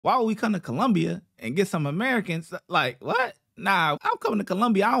Why would we come to Colombia and get some Americans? Like, what? Nah, I'm coming to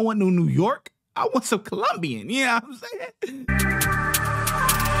Colombia. I don't want no New York. I want some Colombian. You know what I'm saying?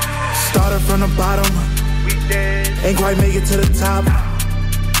 Started from the bottom, ain't quite make it to the top.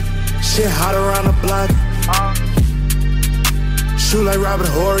 Shit hot around the block. Shoot like Robert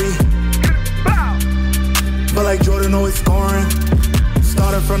Horry, but like Jordan always scoring.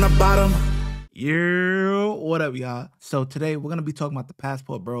 Started from the bottom. Yeah, what up, y'all? So today we're gonna be talking about the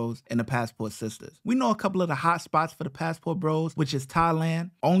Passport Bros and the Passport Sisters. We know a couple of the hot spots for the Passport Bros, which is Thailand,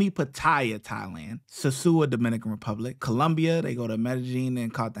 only Pattaya, Thailand, Sosua, Dominican Republic, Colombia, they go to Medellin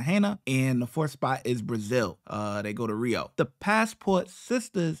and Cartagena, and the fourth spot is Brazil. They go to Rio. The Passport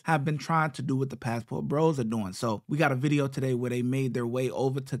Sisters have been trying to do what the Passport Bros are doing. So we got a video today where they made their way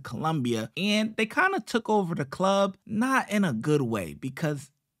over to Colombia and they kind of took over the club, not in a good way, because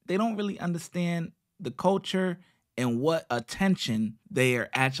they don't really understand the culture and what attention they are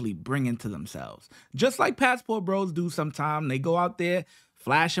actually bringing to themselves. Just like Passport Bros do sometimes, they go out there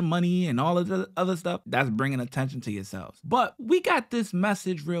flashing money and all of the other stuff. That's bringing attention to yourselves. But we got this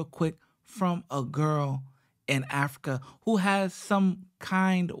message real quick from a girl in Africa who has some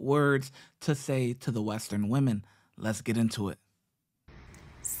kind words to say to the Western women. Let's get into it.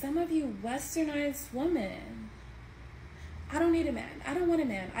 Some of you westernized women, I don't need a man. I don't want a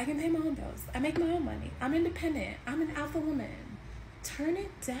man. I can pay my own bills. I make my own money. I'm independent. I'm an alpha woman. Turn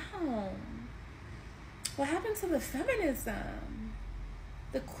it down. What happened to the feminism?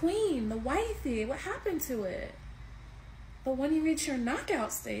 The queen, the wifey, what happened to it? But when you reach your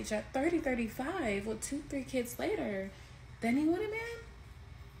knockout stage at 30, 35, with 2-3 kids later, then you want a man?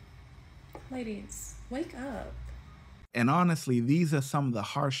 Ladies, wake up. And honestly, these are some of the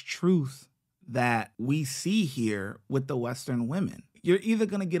harsh truths that we see here with the Western women. You're either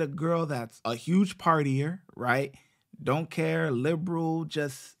going to get a girl that's a huge partier, right? Don't care, liberal,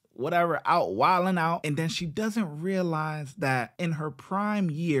 just whatever, out wilding out. And then she doesn't realize that in her prime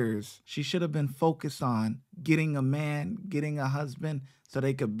years, she should have been focused on getting a man, getting a husband, so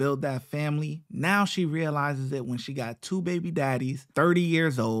they could build that family. Now she realizes it when she got 2 baby daddies, 30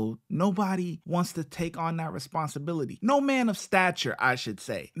 years old. Nobody wants to take on that responsibility. No man of stature, I should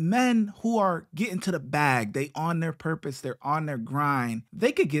say. Men who are getting to the bag, they on their purpose, they're on their grind.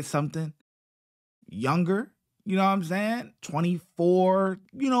 They could get something younger. You know what I'm saying? 24,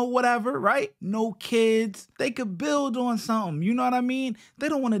 whatever, right? No kids. They could build on something. You know what I mean? They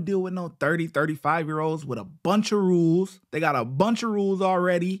don't want to deal with no 30, 35-year-olds with a bunch of rules. They got a bunch of rules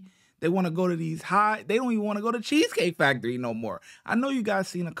already. They want to go to these they don't even want to go to Cheesecake Factory no more. I know you guys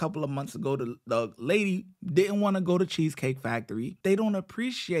seen a couple of months ago, the lady didn't want to go to Cheesecake Factory. They don't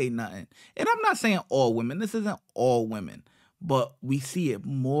appreciate nothing. And I'm not saying all women. This isn't all women. But we see it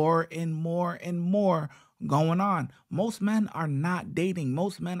more and more and more going on. Most men are not dating.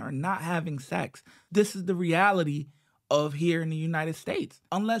 Most men are not having sex. This is the reality of here in the United States.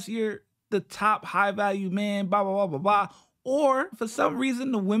 Unless you're the top high value man, blah, blah, blah, blah, blah. Or for some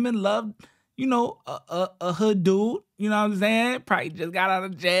reason, the women love, a hood dude. You know what I'm saying? Probably just got out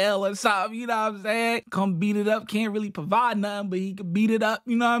of jail or something. You know what I'm saying? Come beat it up. Can't really provide nothing, but he could beat it up.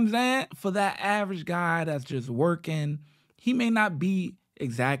 You know what I'm saying? For that average guy that's just working, he may not be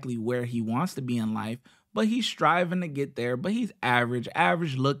exactly where he wants to be in life, but he's striving to get there. But he's average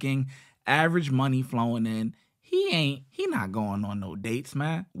looking, average money flowing in. He not going on no dates,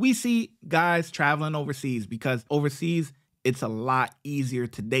 man. We see guys traveling overseas because overseas, it's a lot easier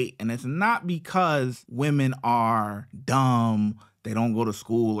to date. And it's not because women are dumb, they don't go to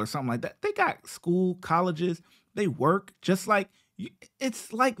school or something like that. They got school, colleges, they work just like,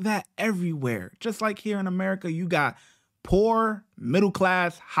 it's like that everywhere. Just like here in America, you got poor, middle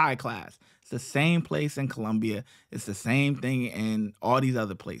class, high class. It's the same place in Colombia. It's the same thing in all these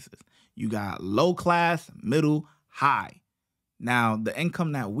other places. You got low class, middle, high. Now, the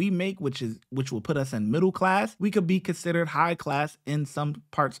income that we make, which will put us in middle class, we could be considered high class in some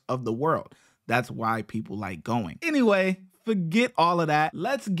parts of the world. That's why people like going. Anyway, forget all of that.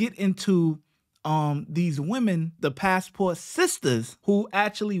 Let's get into these women, the Passport Sisters, who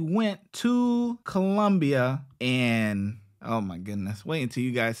actually went to Colombia and, oh my goodness, wait until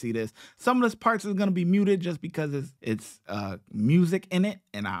you guys see this. Some of this parts is gonna be muted just because it's music in it,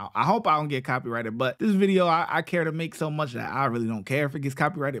 and I hope I don't get copyrighted, but this video I care to make so much that I really don't care if it gets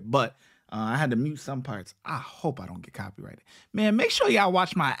copyrighted, but I had to mute some parts. I hope I don't get copyrighted. Man, make sure y'all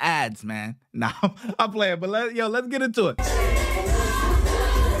watch my ads, man. Nah, I'm playing, but let's get into it.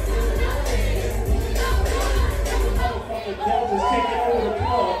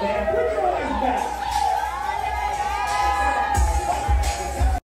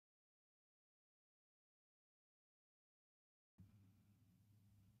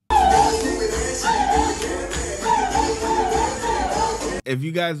 If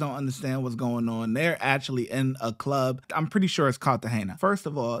you guys don't understand what's going on, they're actually in a club. I'm pretty sure it's Cartagena. First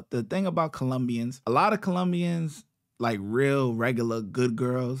of all, the thing about Colombians, a lot of Colombians, like real, regular, good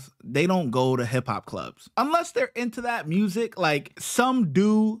girls, they don't go to hip hop clubs. Unless they're into that music, like some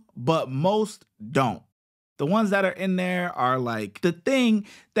do, but most don't. The ones that are in there are like the thing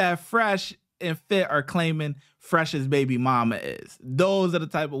that Fresh and Fit are claiming Fresh's baby mama is. Those are the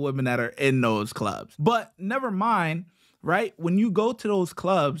type of women that are in those clubs. But never mind, right? When you go to those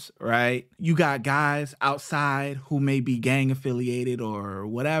clubs, right, you got guys outside who may be gang affiliated or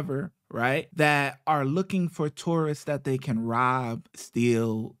whatever, right, that are looking for tourists that they can rob,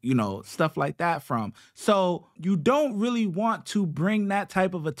 steal, you know, stuff like that from. So you don't really want to bring that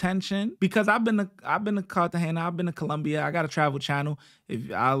type of attention, because I've been to Cartagena, I've been to Colombia, I got a travel channel.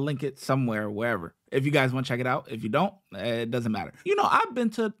 If I'll link it somewhere, wherever. If you guys want to check it out. If you don't, it doesn't matter. You know, I've been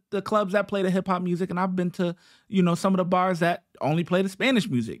to the clubs that play the hip hop music, and I've been to, you know, some of the bars that only play the Spanish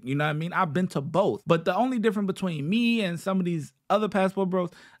music. You know what I mean? I've been to both. But the only difference between me and some of these other passport bros,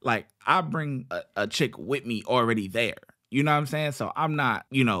 like I bring a chick with me already there. You know what I'm saying? So I'm not,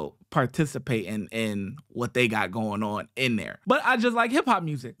 you know, participating in what they got going on in there. But I just like hip hop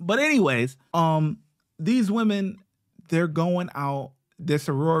music. But anyways, these women, they're going out. They're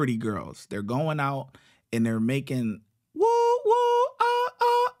sorority girls. They're going out and they're making woo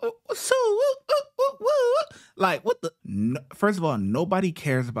woo so woo. Like what the? First of all, nobody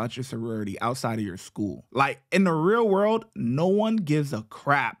cares about your sorority outside of your school. Like in the real world, no one gives a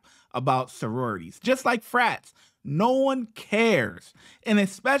crap about sororities. Just like frats, no one cares. And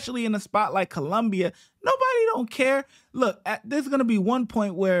especially in a spot like Colombia, nobody don't care. Look, there's gonna be one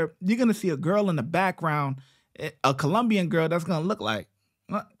point where you're gonna see a girl in the background, a Colombian girl that's gonna look like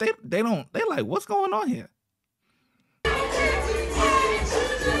they like, what's going on here?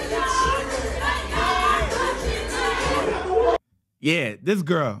 Yeah, this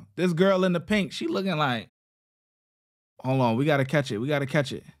girl in the pink, she looking like, hold on, we gotta catch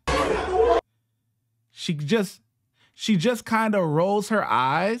it. She just kind of rolls her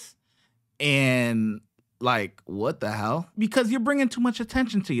eyes and like, what the hell? Because you're bringing too much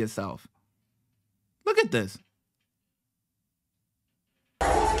attention to yourself. Look at this.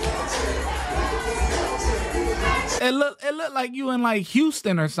 It looked like you in like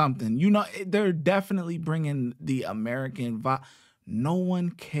Houston or something. You know, they're definitely bringing the American vibe. No one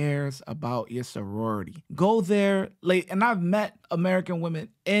cares about your sorority. Go there late, and I've met American women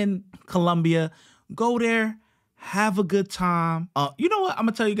in Colombia. Go there, have a good time. You know what? I'm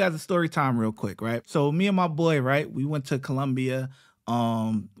gonna tell you guys a story time real quick, right? So me and my boy, right? We went to Colombia.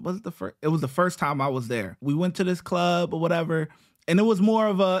 Was it the first? It was the first time I was there. We went to this club or whatever. And it was more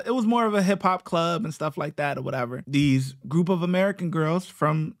of a hip hop club and stuff like that or whatever. These group of American girls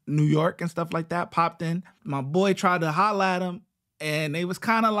from New York and stuff like that popped in. My boy tried to holler at them, and they was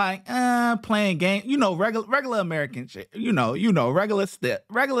kind of like, playing game, you know, regular American shit, you know, regular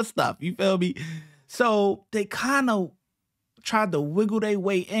stuff. You feel me? So they kind of tried to wiggle their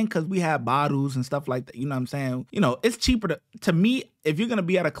way in because we had bottles and stuff like that. You know what I'm saying? You know, it's cheaper to me, if you're going to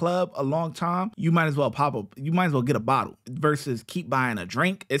be at a club a long time, you might as well get a bottle versus keep buying a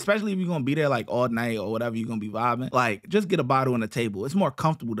drink, especially if you're going to be there like all night or whatever, you're going to be vibing. Like, just get a bottle on the table. It's more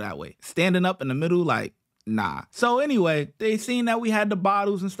comfortable that way. Standing up in the middle, like, nah. So anyway, they seen that we had the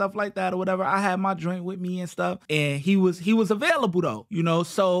bottles and stuff like that or whatever. I had my drink with me and stuff, and he was available though, you know.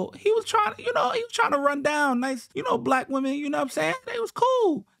 So he was trying to run down nice, you know, black women. You know what I'm saying? They was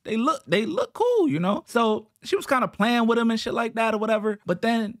cool. They look cool, you know. So she was kind of playing with him and shit like that or whatever. But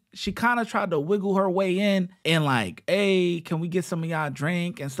then she kind of tried to wiggle her way in and like, hey, can we get some of y'all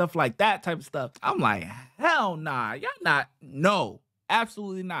drink and stuff like that type of stuff. I'm like, hell nah, y'all not. No,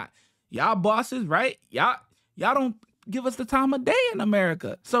 absolutely not. Y'all bosses, right? Y'all don't give us the time of day in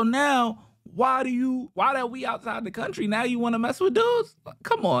America. So now, why that we outside the country, now you want to mess with dudes?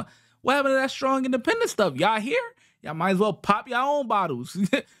 Come on. What happened to that strong independent stuff? Y'all here? Y'all might as well pop your own bottles.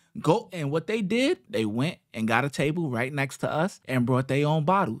 Go. And what they did, they went and got a table right next to us and brought their own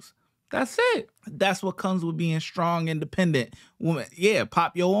bottles. That's it. That's what comes with being strong, independent woman. Yeah,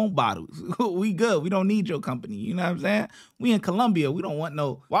 pop your own bottles. We good. We don't need your company. You know what I'm saying? We in Colombia. We don't want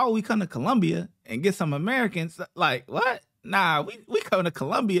no. Why would we come to Colombia and get some Americans? Like, what? Nah, we coming to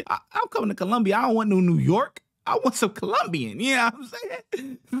Colombia. I'm coming to Colombia. I don't want no New York. I want some Colombian. You know what I'm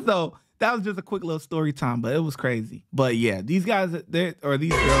saying? So that was just a quick little story time, but it was crazy. But yeah, these guys, these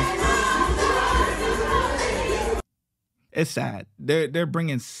girls. It's sad. They're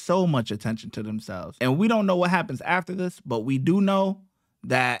bringing so much attention to themselves. And we don't know what happens after this, but we do know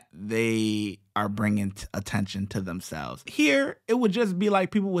that they are bringing attention to themselves. Here, it would just be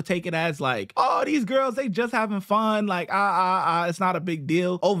like people would take it as like, oh, these girls, they just having fun. Like, it's not a big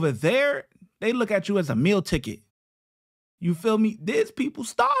deal. Over there, they look at you as a meal ticket. You feel me? There's people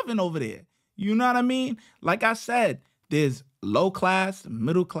starving over there. You know what I mean? Like I said, there's low class,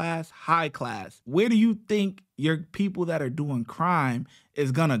 middle class, high class. Where do you think your people that are doing crime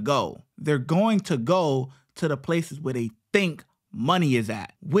is gonna go? They're going to go to the places where they think money is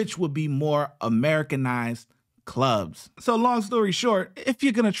at, which would be more Americanized clubs. So long story short, if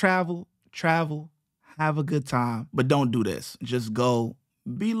you're gonna travel, have a good time, but don't do this. Just go,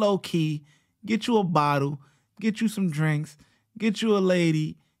 be low key, get you a bottle, get you some drinks, get you a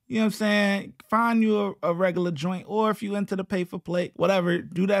lady, you know what I'm saying? Find you a regular joint, or if you into the pay for play, whatever,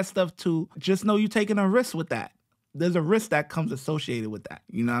 do that stuff too. Just know you're taking a risk with that. There's a risk that comes associated with that.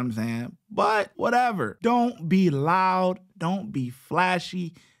 You know what I'm saying? But whatever. Don't be loud. Don't be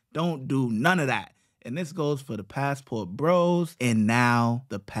flashy. Don't do none of that. And this goes for the passport bros and now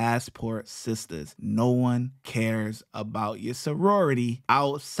the passport sisters. No one cares about your sorority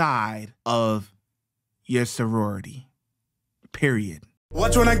outside of your sorority. Period.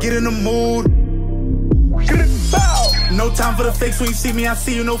 Watch when I get in the mood. No time for the fakes. When you see me, I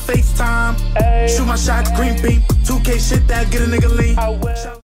see you, no FaceTime. Shoot my shot, green beam. 2K shit that get a nigga lean.